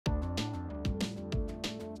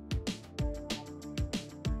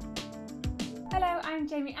I'm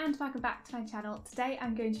Jamie and welcome back to my channel. Today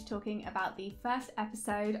I'm going to be talking about the first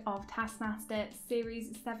episode of Taskmaster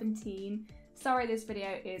Series 17. Sorry this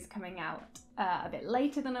video is coming out a bit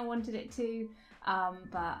later than I wanted it to,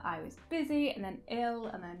 but I was busy and then ill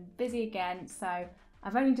and then busy again, so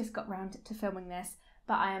I've only just got round to filming this.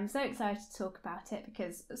 But I am so excited to talk about it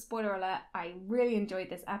because, spoiler alert, I really enjoyed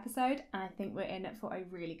this episode and I think we're in for a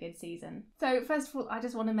really good season. So first of all, I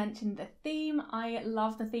just want to mention the theme. I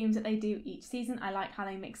love the themes that they do each season. I like how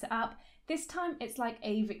they mix it up. This time it's like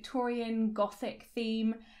a Victorian Gothic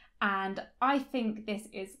theme, and I think this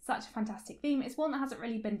is such a fantastic theme. It's one that hasn't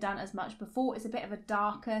really been done as much before. It's a bit of a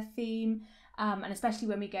darker theme, and especially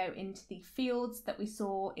when we go into the fields that we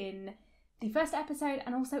saw in the first episode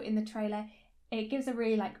and also in the trailer. It gives a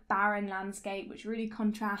really barren landscape which really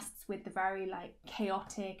contrasts with the very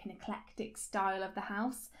chaotic and eclectic style of the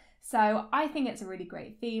house. So I think it's a really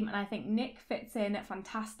great theme, and I think Nick fits in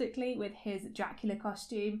fantastically with his Dracula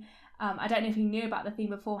costume. I don't know if he knew about the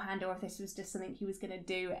theme beforehand or if this was just something he was going to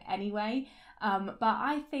do anyway, but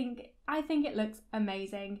I think it looks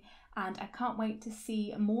amazing, and I can't wait to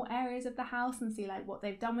see more areas of the house and see what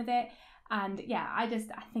they've done with it. And yeah, I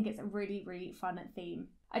think it's a really, really fun theme.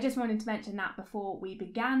 I just wanted to mention that before we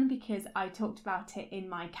began because I talked about it in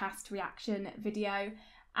my cast reaction video.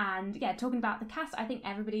 And yeah, talking about the cast, I think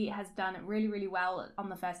everybody has done really, really well on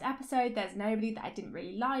the first episode. There's nobody that I didn't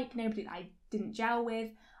really like, nobody that I didn't gel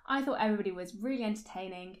with. I thought everybody was really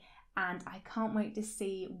entertaining and I can't wait to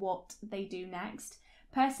see what they do next.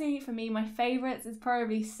 Personally, for me, my favourites is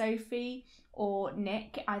probably Sophie or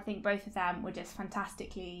Nick. I think both of them were just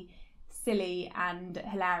fantastically silly and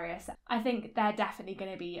hilarious. I think they're definitely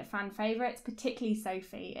going to be fan favourites, particularly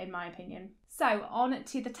Sophie in my opinion. So on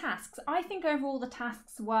to the tasks. I think overall the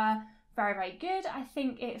tasks were very, very good. I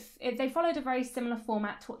think if they followed a very similar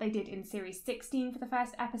format to what they did in series 16 for the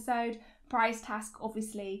first episode. Prize task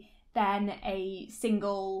obviously, then a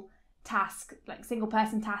single task, single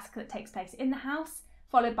person task that takes place in the house,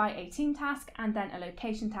 followed by a team task and then a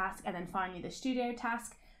location task and then finally the studio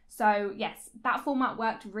task. So yes, that format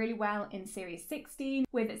worked really well in Series 16,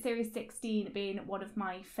 with Series 16 being one of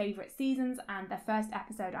my favourite seasons and their first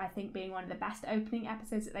episode I think being one of the best opening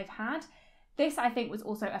episodes that they've had. This I think was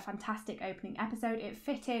also a fantastic opening episode. It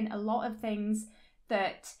fit in a lot of things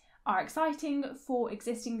that are exciting for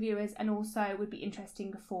existing viewers and also would be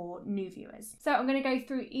interesting for new viewers. So I'm going to go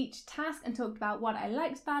through each task and talk about what I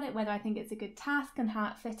liked about it, whether I think it's a good task and how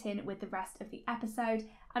it fit in with the rest of the episode,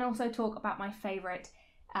 and also talk about my favourite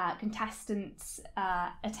contestants'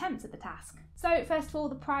 attempts at the task. So first of all,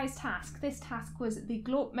 the prize task. This task was the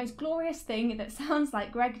most glorious thing that sounds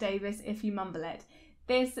like Greg Davies if you mumble it.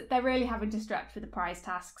 They're really having to stretch with the prize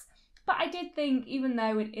tasks. But I did think, even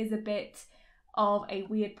though it is a bit of a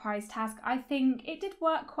weird prize task, I think it did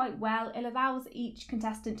work quite well. It allows each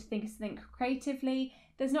contestant to think creatively.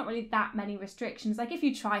 There's not really that many restrictions. If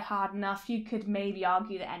you try hard enough, you could maybe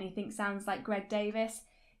argue that anything sounds like Greg Davies.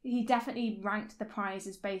 He definitely ranked the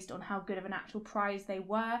prizes based on how good of an actual prize they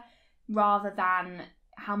were, rather than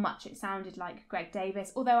how much it sounded like Greg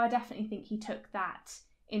Davies, although I definitely think he took that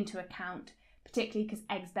into account, particularly because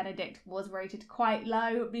Eggs Benedict was rated quite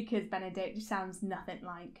low because Benedict sounds nothing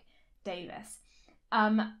like Davies.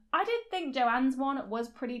 I did think Joanne's one was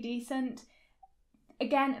pretty decent.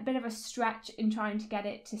 Again, a bit of a stretch in trying to get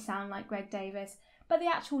it to sound like Greg Davies. But the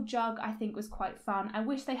actual jug I think was quite fun. I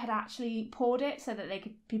wish they had actually poured it so that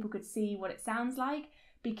people could see what it sounds like,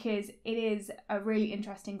 because it is a really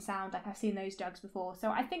interesting sound. I've seen those jugs before. So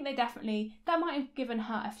I think that might have given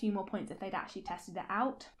her a few more points if they'd actually tested it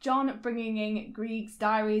out. John bringing in Grieg's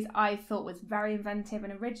diaries I thought was very inventive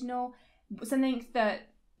and original. Something that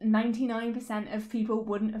 99% of people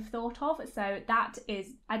wouldn't have thought of. So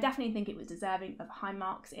I definitely think it was deserving of high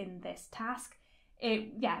marks in this task.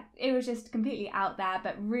 It was just completely out there,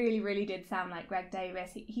 but really, really did sound like Greg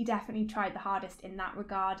Davies. He definitely tried the hardest in that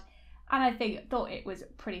regard, and I thought it was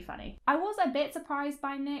pretty funny. I was a bit surprised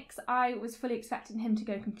by Nick's. I was fully expecting him to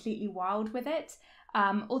go completely wild with it,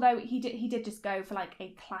 although he did just go for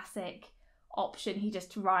a classic option. He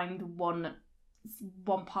just rhymed one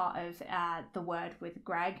part of the word with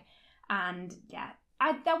Greg, and yeah.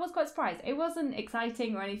 That was quite surprised. It wasn't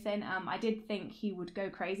exciting or anything. I did think he would go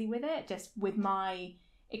crazy with it, just with my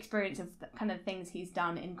experience of the kind of things he's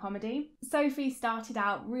done in comedy. Sophie started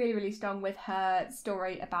out really, really strong with her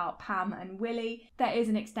story about Pam and Willie. There is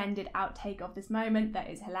an extended outtake of this moment that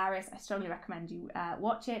is hilarious. I strongly recommend you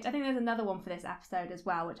watch it. I think there's another one for this episode as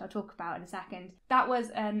well, which I'll talk about in a second. That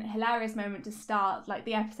was an hilarious moment to start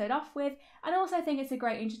the episode off with, and also I think it's a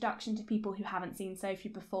great introduction to people who haven't seen Sophie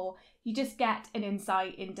before. You just get an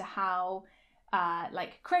insight into how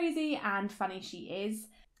like crazy and funny she is.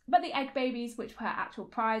 But the egg babies, which were her actual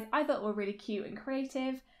prize, I thought were really cute and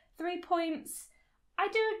creative. 3 points,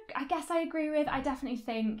 I guess I agree with. I definitely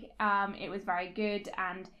think it was very good,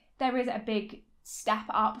 and there is a big step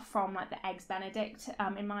up from like the Eggs Benedict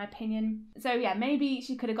in my opinion. So yeah, maybe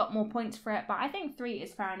she could have got more points for it, but I think 3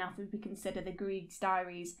 is fair enough if we consider the Grieg's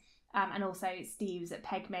Diaries and also Steve's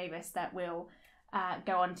Peg Mavis that we'll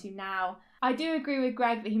go on to now. I do agree with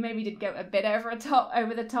Greg that he maybe did go a bit over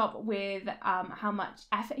the top with how much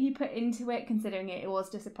effort he put into it, considering it was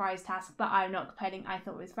just a prize task, but I'm not complaining. I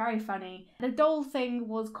thought it was very funny. The doll thing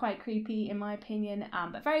was quite creepy in my opinion,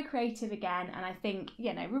 but very creative again, and I think,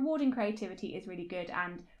 you know, rewarding creativity is really good,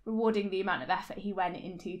 and rewarding the amount of effort he went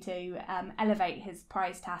into to elevate his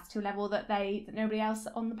prize task to a level that nobody else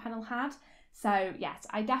on the panel had. So yes,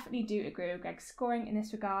 I definitely do agree with Greg's scoring in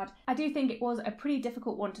this regard. I do think it was a pretty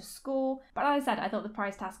difficult one to score, but as I said, I thought the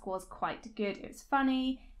prize task was quite good. It was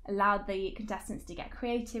funny, allowed the contestants to get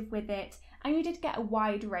creative with it, and you did get a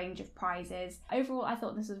wide range of prizes. Overall, I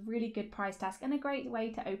thought this was a really good prize task and a great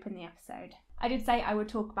way to open the episode. I did say I would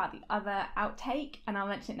talk about the other outtake, and I'll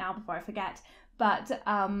mention it now before I forget, but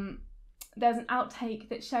there's an outtake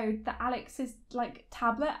that showed that Alex's like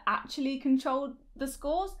tablet actually controlled the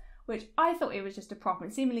scores, which I thought it was just a prop,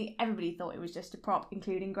 and seemingly everybody thought it was just a prop,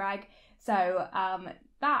 including Greg. So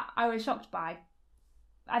that I was shocked by.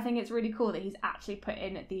 I think it's really cool that he's actually put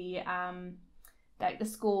in the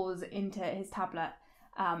scores into his tablet,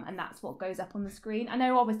 and that's what goes up on the screen. I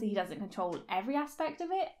know obviously he doesn't control every aspect of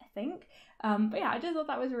it, I think, but yeah, I just thought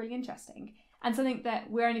that was really interesting, and something that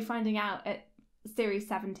we're only finding out at Series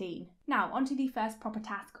 17. Now, onto the first proper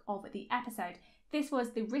task of the episode. This was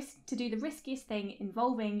to do the riskiest thing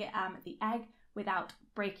involving the egg without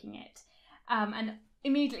breaking it. And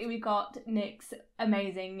immediately we got Nick's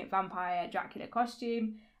amazing vampire Dracula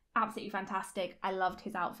costume. Absolutely fantastic. I loved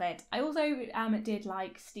his outfit. I also did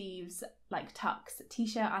like Steve's like tux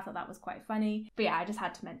t-shirt. I thought that was quite funny. But yeah, I just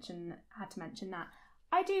had to mention that.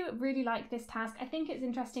 I do really like this task. I think it's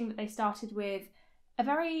interesting that they started with a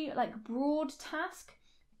very like broad task.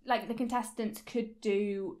 Like the contestants could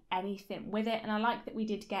do anything with it, and I like that we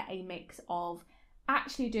did get a mix of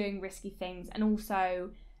actually doing risky things and also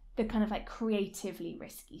the kind of like creatively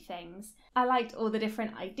risky things. I liked all the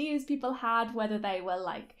different ideas people had, whether they were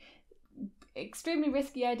like extremely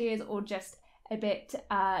risky ideas or just a bit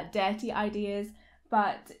dirty ideas.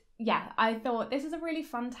 But yeah, I thought this was a really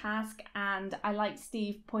fun task, and I liked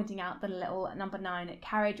Steve pointing out the little number 9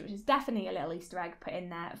 carriage, which is definitely a little Easter egg put in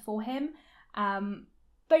there for him.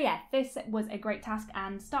 But yeah, this was a great task,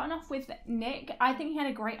 and starting off with Nick, I think he had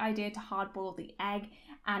a great idea to hard boil the egg,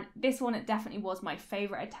 and this one definitely was my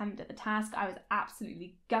favourite attempt at the task. I was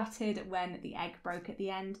absolutely gutted when the egg broke at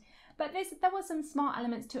the end, but there was some smart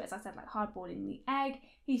elements to it, as I said, like hard boiling the egg.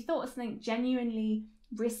 He thought of something genuinely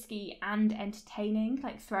risky and entertaining,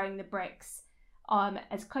 like throwing the bricks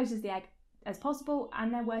as close as the egg as possible,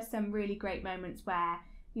 and there were some really great moments where,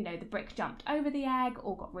 you know, the brick jumped over the egg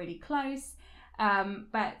or got really close.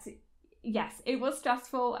 But yes, it was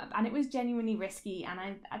stressful and it was genuinely risky, and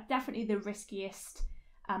I definitely the riskiest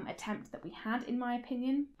attempt that we had, in my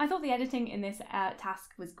opinion. I thought the editing in this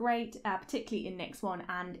task was great, particularly in Nick's one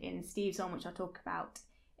and in Steve's one, which I'll talk about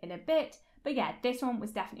in a bit. But yeah, this one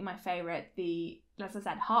was definitely my favourite. As I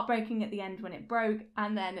said, heartbreaking at the end when it broke,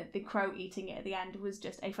 and then the crow eating it at the end was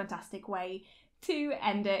just a fantastic way to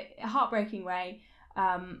end it, a heartbreaking way.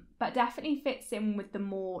 But definitely fits in with the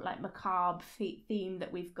more like macabre theme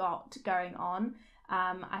that we've got going on.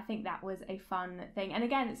 I think that was a fun thing. And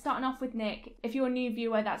again, starting off with Nick, if you're a new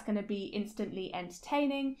viewer, that's going to be instantly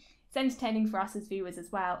entertaining. It's entertaining for us as viewers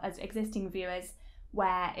as well as existing viewers,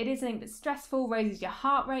 where it is something that's stressful, raises your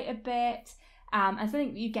heart rate a bit, and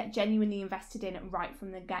something that you get genuinely invested in right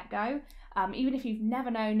from the get-go. Even if you've never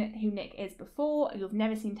known who Nick is before, you've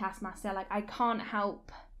never seen Taskmaster, like I can't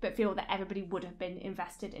help but feel that everybody would have been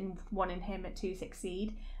invested in wanting him to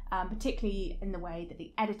succeed, particularly in the way that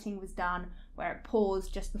the editing was done, where it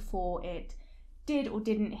paused just before it did or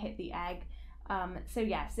didn't hit the egg. So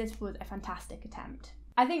yes, this was a fantastic attempt.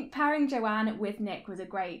 I think pairing Joanne with Nick was a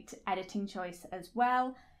great editing choice as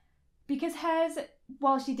well, because hers,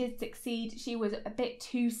 while she did succeed, she was a bit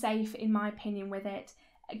too safe in my opinion with it.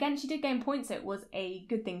 Again, she did gain points, so it was a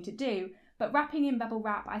good thing to do, but wrapping in bubble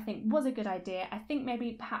wrap I think was a good idea. I think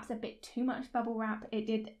maybe perhaps a bit too much bubble wrap. It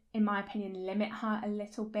did, in my opinion, limit her a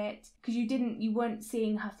little bit, because you weren't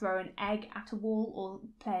seeing her throw an egg at a wall or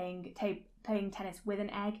playing tennis with an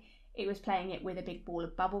egg. It was playing it with a big ball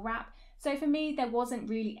of bubble wrap. So for me, there wasn't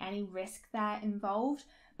really any risk there involved.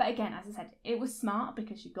 But again, as I said, it was smart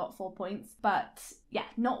because she got 4 points, but yeah,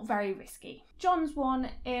 not very risky. John's one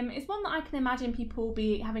is one that I can imagine people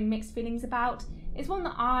be having mixed feelings about. It's one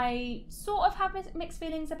that I sort of have mixed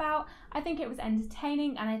feelings about. I think it was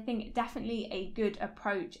entertaining, and I think definitely a good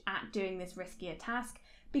approach at doing this riskier task,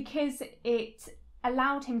 because it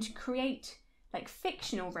allowed him to create like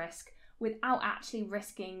fictional risk without actually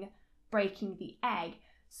risking breaking the egg.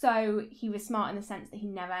 So he was smart in the sense that he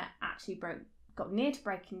never actually got near to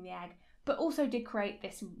breaking the egg, but also did create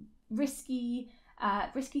this risky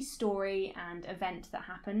story and event that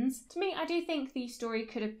happens. To me, I do think the story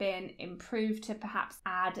could have been improved to perhaps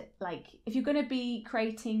add, like, if you're going to be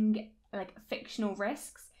creating like fictional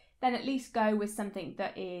risks, then at least go with something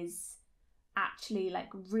that is actually like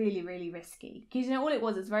really, really risky. Because, you know, all it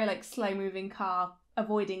was very like slow moving car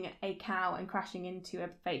avoiding a cow and crashing into a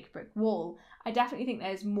fake brick wall. I definitely think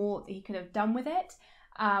there's more that he could have done with it.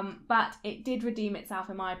 But it did redeem itself,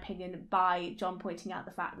 in my opinion, by John pointing out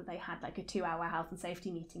the fact that they had like a 2-hour health and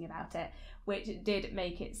safety meeting about it, which did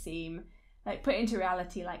make it seem like, put into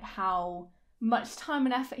reality, like how much time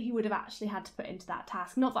and effort he would have actually had to put into that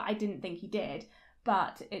task. Not that I didn't think he did,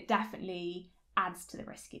 but it definitely adds to the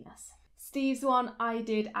riskiness. Steve's one I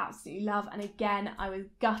did absolutely love, and again, I was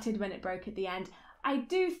gutted when it broke at the end. I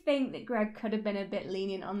do think that Greg could have been a bit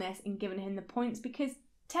lenient on this and given him the points, because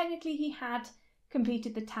technically he had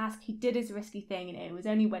completed the task, he did his risky thing, and it was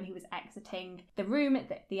only when he was exiting the room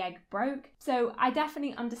that the egg broke. So I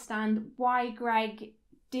definitely understand why Greg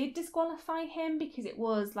did disqualify him, because it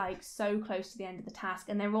was like so close to the end of the task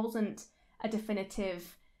and there wasn't a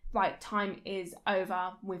definitive, right, time is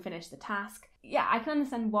over, we finished the task. Yeah, I can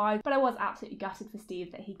understand why, but I was absolutely gutted for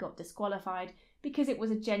Steve that he got disqualified, because it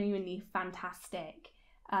was a genuinely fantastic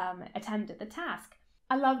attempt at the task.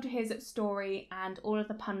 I loved his story and all of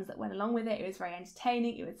the puns that went along with it. It was very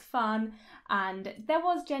entertaining, it was fun, and there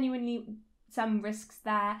was genuinely some risks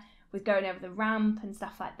there with going over the ramp and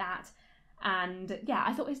stuff like that. And yeah,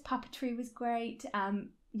 I thought his puppetry was great.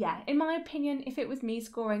 Yeah, in my opinion, if it was me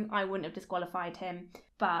scoring, I wouldn't have disqualified him.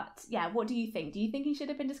 But yeah, what do you think? Do you think he should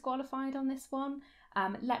have been disqualified on this one?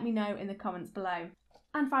 Let me know in the comments below.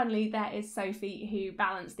 And finally, there is Sophie, who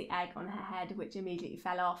balanced the egg on her head, which immediately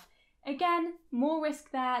fell off. Again, more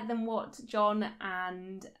risk there than what John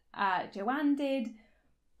and Joanne did,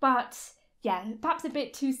 but yeah, perhaps a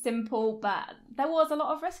bit too simple, but there was a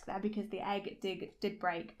lot of risk there because the egg did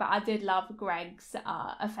break. But I did love Greg's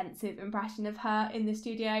offensive impression of her in the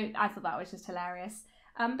studio. I thought that was just hilarious.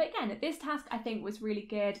 But again, this task I think was really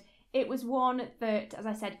good. It was one that, as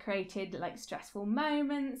I said, created like stressful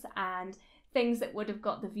moments and things that would have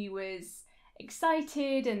got the viewers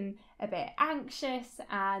excited and a bit anxious,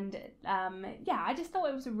 and yeah, I just thought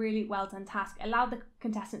it was a really well done task. It allowed the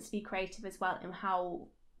contestants to be creative as well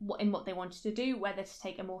in what they wanted to do, whether to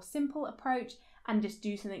take a more simple approach and just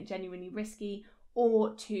do something genuinely risky,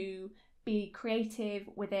 or to be creative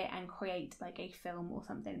with it and create like a film or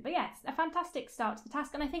something. But yes, a fantastic start to the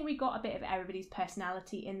task, and I think we got a bit of everybody's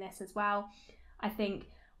personality in this as well. I think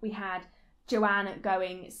we had Joanne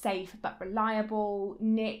going safe but reliable,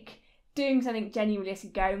 Nick doing something genuinely risky,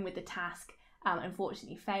 going with the task,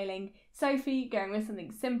 unfortunately failing, Sophie going with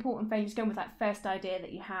something simple and failing, just going with that first idea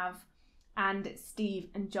that you have, and Steve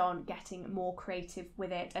and John getting more creative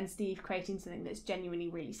with it, and Steve creating something that's genuinely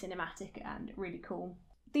really cinematic and really cool.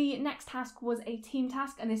 The next task was a team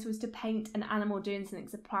task, and this was to paint an animal doing something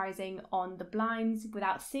surprising on the blinds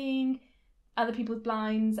without seeing other people's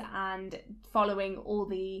blinds, and following all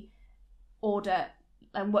the order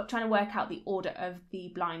and trying to work out the order of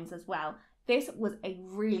the blinds as well. This was a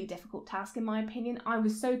really difficult task in my opinion. I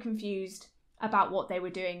was so confused about what they were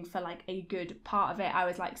doing for like a good part of it. I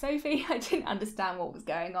was like, Sophie, I didn't understand what was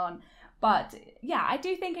going on. But yeah, I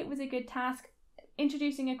do think it was a good task.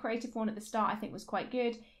 Introducing a creative one at the start I think was quite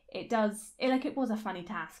good. It was a funny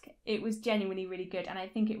task. It was genuinely really good, and I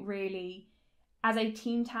think it really, as a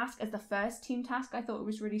team task, as the first team task, I thought it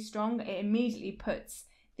was really strong. It immediately puts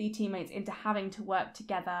the teammates into having to work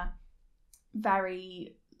together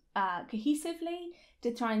very cohesively,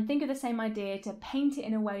 to try and think of the same idea, to paint it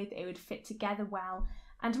in a way that it would fit together well,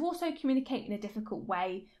 and to also communicate in a difficult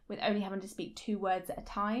way with only having to speak 2 words at a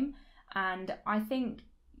time. And I think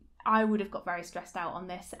I would have got very stressed out on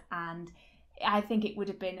this, and I think it would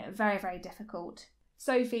have been very, very difficult.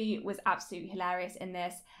 Sophie was absolutely hilarious in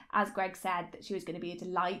this. As Greg said, that she was going to be a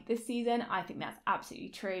delight this season. I think that's absolutely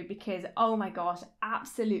true, because, oh my gosh,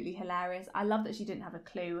 absolutely hilarious. I love that she didn't have a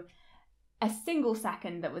clue a single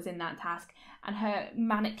second that was in that task, and her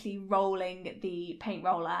manically rolling the paint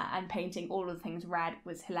roller and painting all of the things red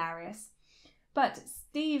was hilarious. But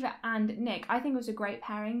Steve and Nick, I think, was a great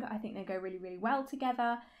pairing. I think they go really, really well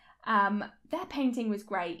together. Their painting was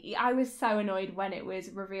great. I was so annoyed when it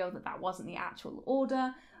was revealed that that wasn't the actual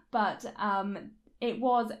order, but it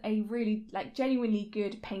was a really, like, genuinely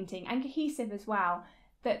good painting and cohesive as well,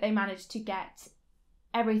 that they managed to get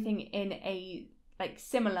everything in a, like,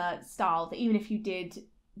 similar style, that even if you did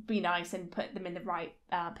be nice and put them in the right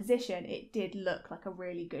position, it did look like a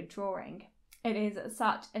really good drawing. It is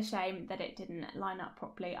such a shame that it didn't line up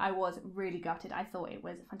properly. I was really gutted. I thought it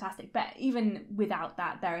was fantastic. But even without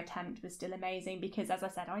that, their attempt was still amazing because, as I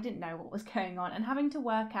said, I didn't know what was going on. And having to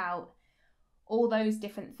work out all those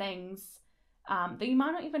different things that you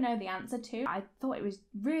might not even know the answer to, I thought it was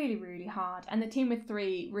really, really hard. And the team of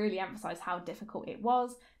three really emphasised how difficult it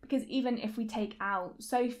was, because even if we take out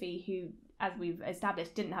Sophie, who, as we've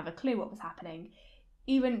established, didn't have a clue what was happening,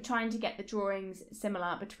 even trying to get the drawings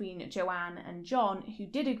similar between Joanne and John, who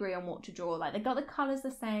did agree on what to draw, like, they got the colours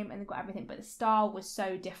the same and they got everything, but the style was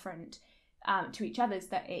so different to each other's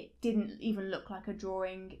that it didn't even look like a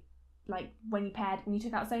drawing, like, when you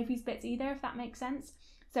took out Sophie's bits either, if that makes sense.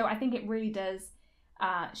 So I think it really does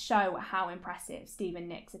show how impressive Steve and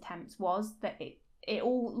Nick's attempts was, that it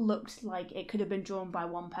all looked like it could have been drawn by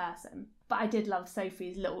one person. But I did love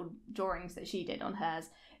Sophie's little drawings that she did on hers.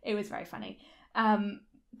 It was very funny.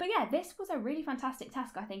 But yeah, this was a really fantastic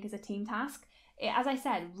task, I think, as a team task. As I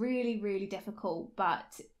said, really, really difficult,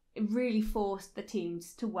 but it really forced the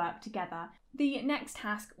teams to work together. The next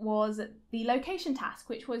task was the location task,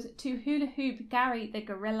 which was to hula hoop Gary the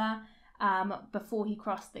gorilla before he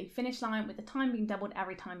crossed the finish line, with the time being doubled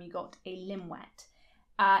every time you got a limb wet.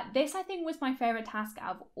 This, I think, was my favourite task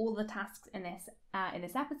out of all the tasks in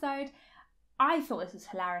this episode. I thought this was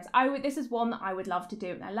hilarious. This is one that I would love to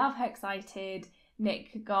do, and I love how excited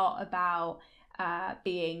Nick got about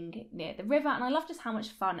being near the river, and I love just how much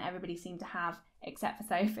fun everybody seemed to have, except for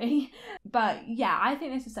Sophie. But yeah, I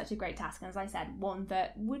think this is such a great task, and as I said, one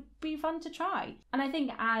that would be fun to try. And I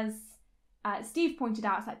think, as Steve pointed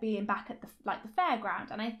out, it's like being back at the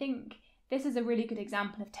fairground, and I think this is a really good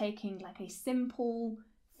example of taking, like, a simple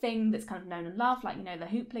thing that's kind of known and loved, like, you know, the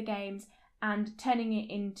hoopla games, and turning it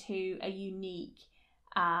into a unique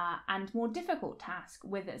and more difficult task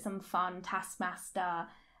with some fun Taskmaster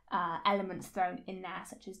elements thrown in there,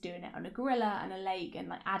 such as doing it on a gorilla and a lake, and,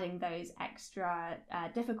 like, adding those extra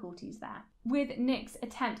difficulties there. With Nick's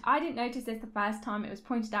attempt, I didn't notice this the first time it was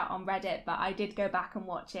pointed out on Reddit, but I did go back and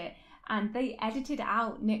watch it, and they edited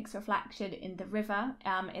out Nick's reflection in the river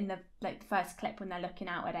in the first clip when they're looking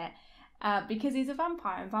out at it. Because he's a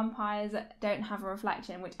vampire, and vampires don't have a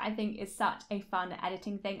reflection, which I think is such a fun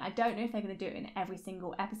editing thing. I don't know if they're going to do it in every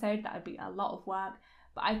single episode. That would be a lot of work.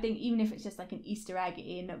 But I think even if it's just like an Easter egg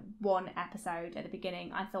in one episode at the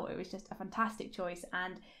beginning, I thought it was just a fantastic choice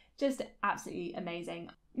and just absolutely amazing.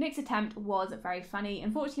 Nick's attempt was very funny.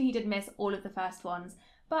 Unfortunately, he did miss all of the first ones,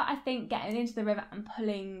 but I think getting into the river and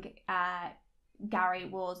pulling Gary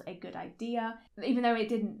was a good idea. Even though it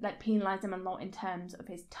didn't, like, penalise him a lot in terms of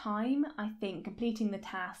his time, I think completing the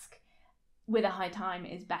task with a high time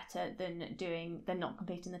is better than not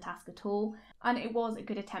completing the task at all. And it was a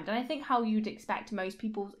good attempt, and I think how you'd expect most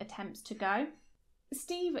people's attempts to go.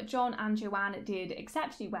 Steve, John and Joanne did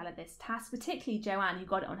exceptionally well at this task, particularly Joanne, who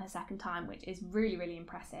got it on her second time, which is really, really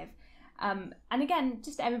impressive. And again,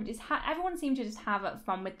 just everyone seemed to just have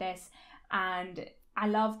fun with this, and I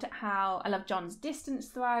loved John's distance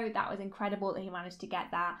throw. That was incredible that he managed to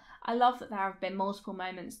get that. I love that there have been multiple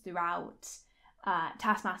moments throughout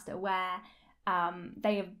Taskmaster where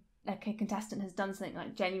a contestant has done something,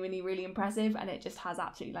 like, genuinely really impressive, and it just has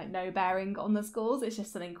absolutely, like, no bearing on the scores. It's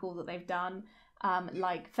just something cool that they've done.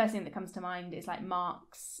 Like, first thing that comes to mind is, like,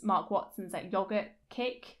 Mark Watson's, like, yogurt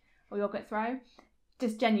kick or yogurt throw.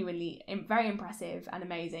 Just genuinely very impressive and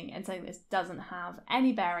amazing, and something that doesn't have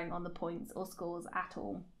any bearing on the points or scores at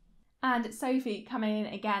all. And Sophie coming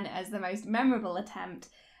in again as the most memorable attempt.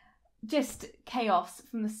 Just chaos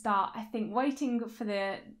from the start. I think waiting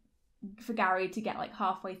for Gary to get, like,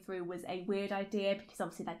 halfway through was a weird idea, because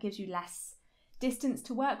obviously that gives you less distance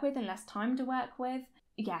to work with and less time to work with.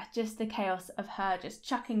 Yeah, just the chaos of her just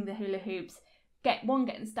chucking the hula hoops, one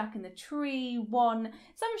getting stuck in the tree,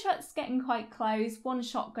 some shots getting quite close, one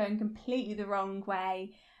shot going completely the wrong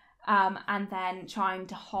way, and then trying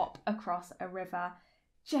to hop across a river.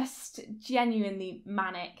 Just genuinely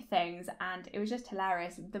manic things, and it was just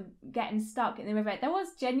hilarious. The getting stuck in the river, there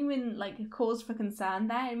was genuine, like, cause for concern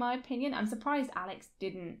there, in my opinion. I'm surprised Alex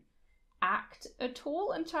didn't act at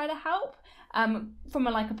all and try to help. From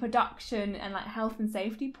a production and, like, health and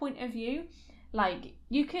safety point of view, like,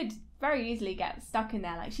 you could very easily get stuck in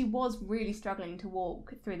there. Like, she was really struggling to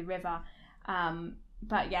walk through the river,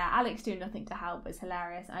 But yeah, Alex doing nothing to help was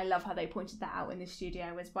hilarious. And I love how they pointed that out in the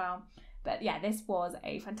studio as well. But yeah, this was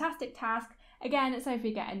a fantastic task. Again,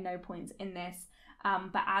 Sophie getting no points in this.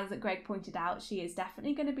 But as Greg pointed out, she is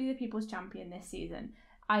definitely going to be the People's Champion this season.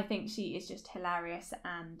 I think she is just hilarious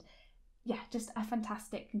and yeah, just a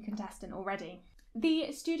fantastic contestant already.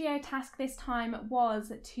 The studio task this time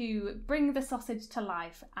was to bring the sausage to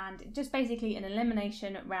life, and just basically an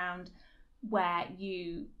elimination round where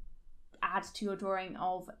you add to your drawing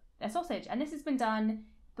of a sausage. And this has been done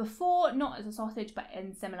before, not as a sausage, but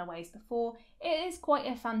in similar ways before. It is quite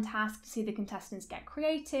a fun task to see the contestants get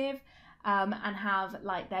creative and have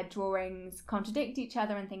like their drawings contradict each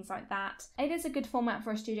other and things like that. It is a good format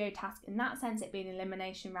for a studio task in that sense. It being an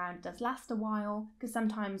elimination round does last a while, because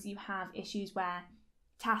sometimes you have issues where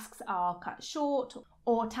tasks are cut short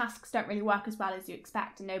or tasks don't really work as well as you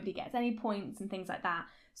expect and nobody gets any points and things like that.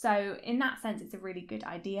 So in that sense, it's a really good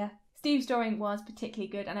idea. Steve's drawing was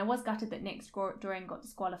particularly good, and I was gutted that Nick's drawing got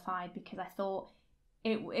disqualified because I thought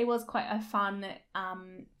it was quite a fun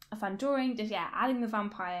drawing. Just yeah, adding the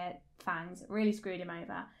vampire fangs really screwed him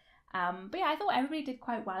over. But yeah, I thought everybody did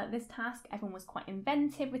quite well at this task. Everyone was quite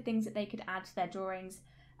inventive with things that they could add to their drawings.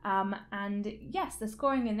 And yes, the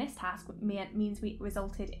scoring in this task means we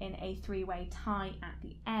resulted in a 3-way tie at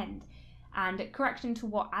the end. And correction to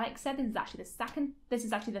what Alex said, this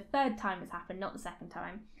is actually the third time it's happened, not the second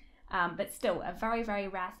time. But still a very, very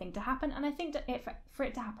rare thing to happen. And I think that for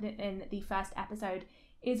it to happen in the first episode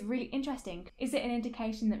is really interesting. Is it an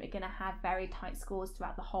indication that we're going to have very tight scores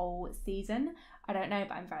throughout the whole season? I don't know,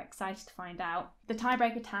 but I'm very excited to find out. The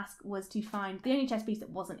tiebreaker task was to find the only chess piece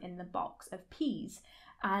that wasn't in the box of peas.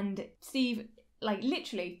 And Steve, like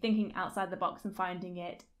literally thinking outside the box and finding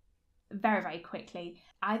it very, very quickly,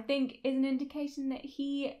 I think is an indication that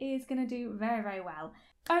he is going to do very, very well.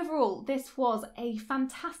 Overall, this was a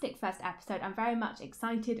fantastic first episode. I'm very much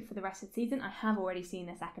excited for the rest of the season. I have already seen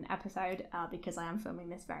the second episode because I am filming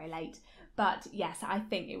this very late. But yes, I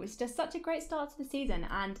think it was just such a great start to the season.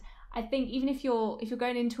 And I think even if you're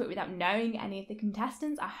going into it without knowing any of the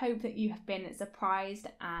contestants, I hope that you have been surprised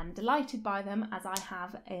and delighted by them, as I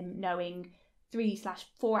have, knowing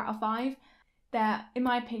 3/4 out of 5. In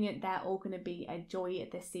my opinion, they're all going to be a joy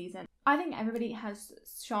this season. I think everybody has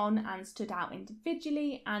shone and stood out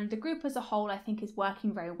individually, and the group as a whole I think is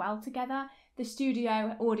working very well together. The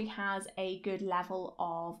studio already has a good level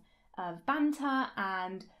of banter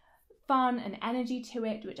and fun and energy to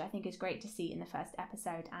it, which I think is great to see in the first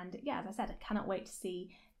episode. And yeah, as I said, I cannot wait to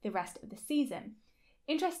see the rest of the season.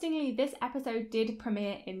 Interestingly, this episode did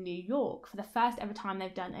premiere in New York for the first ever time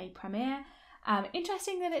they've done a premiere.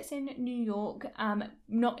 Interesting that it's in New York,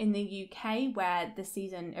 not in the UK where the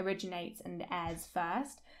season originates and airs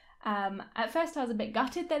first. At first I was a bit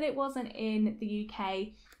gutted that it wasn't in the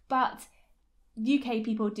UK, but UK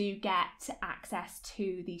people do get access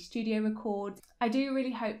to the studio records. I do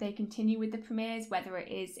really hope they continue with the premieres, whether it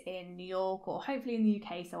is in New York or hopefully in the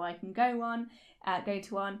UK, so I can go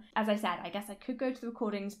to one. As I said, I guess I could go to the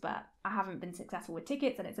recordings, but I haven't been successful with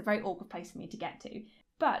tickets and it's a very awkward place for me to get to.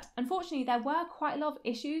 But unfortunately, there were quite a lot of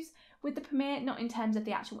issues with the premiere, not in terms of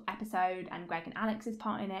the actual episode and Greg and Alex's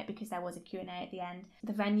part in it, because there was a Q&A at the end.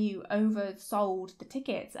 The venue oversold the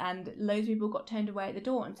tickets and loads of people got turned away at the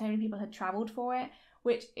door, and so many people had travelled for it,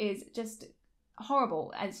 which is just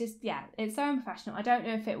horrible. It's just, yeah, it's so unprofessional. I don't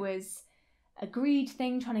know if it was a greed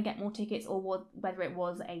thing trying to get more tickets or whether it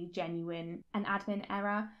was a genuine admin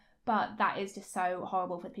error, but that is just so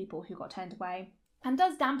horrible for the people who got turned away. And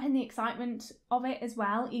does dampen the excitement of it as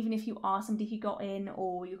well, even if you are somebody who got in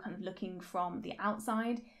or you're kind of looking from the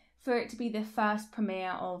outside. For it to be the first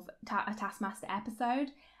premiere of a Taskmaster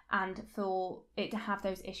episode and for it to have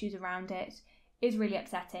those issues around it is really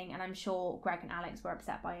upsetting, and I'm sure Greg and Alex were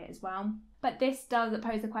upset by it as well. But this does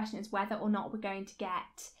pose the question as whether or not we're going to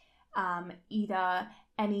get either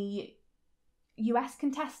any US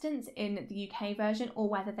contestants in the UK version or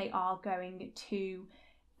whether they are going to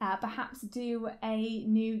perhaps do a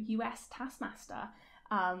new US Taskmaster.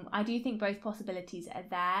 I do think both possibilities are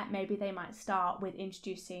there. Maybe they might start with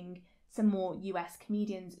introducing some more US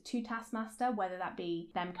comedians to Taskmaster, whether that be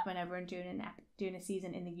them coming over and doing a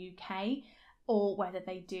season in the UK, or whether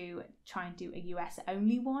they do try and do a US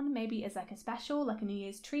only one, maybe as like a special, like a New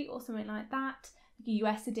Year's treat or something like that, like a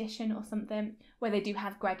US edition or something, where they do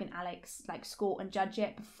have Greg and Alex like score and judge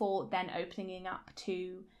it before then opening up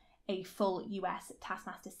to a full US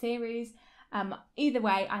Taskmaster series. Either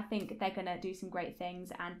way, I think they're going to do some great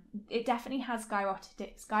things, and it definitely has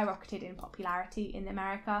skyrocketed in popularity in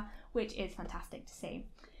America, which is fantastic to see.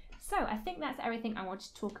 So I think that's everything I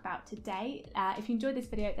wanted to talk about today. If you enjoyed this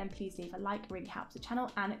video, then please leave a like, it really helps the channel,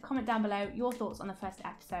 and comment down below your thoughts on the first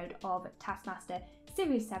episode of Taskmaster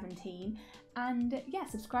Series 17. And yeah,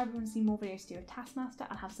 subscribe if you want to see more videos to do with Taskmaster.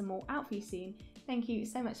 I'll have some more out for you soon. Thank you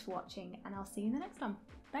so much for watching, and I'll see you in the next one.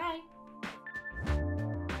 Bye!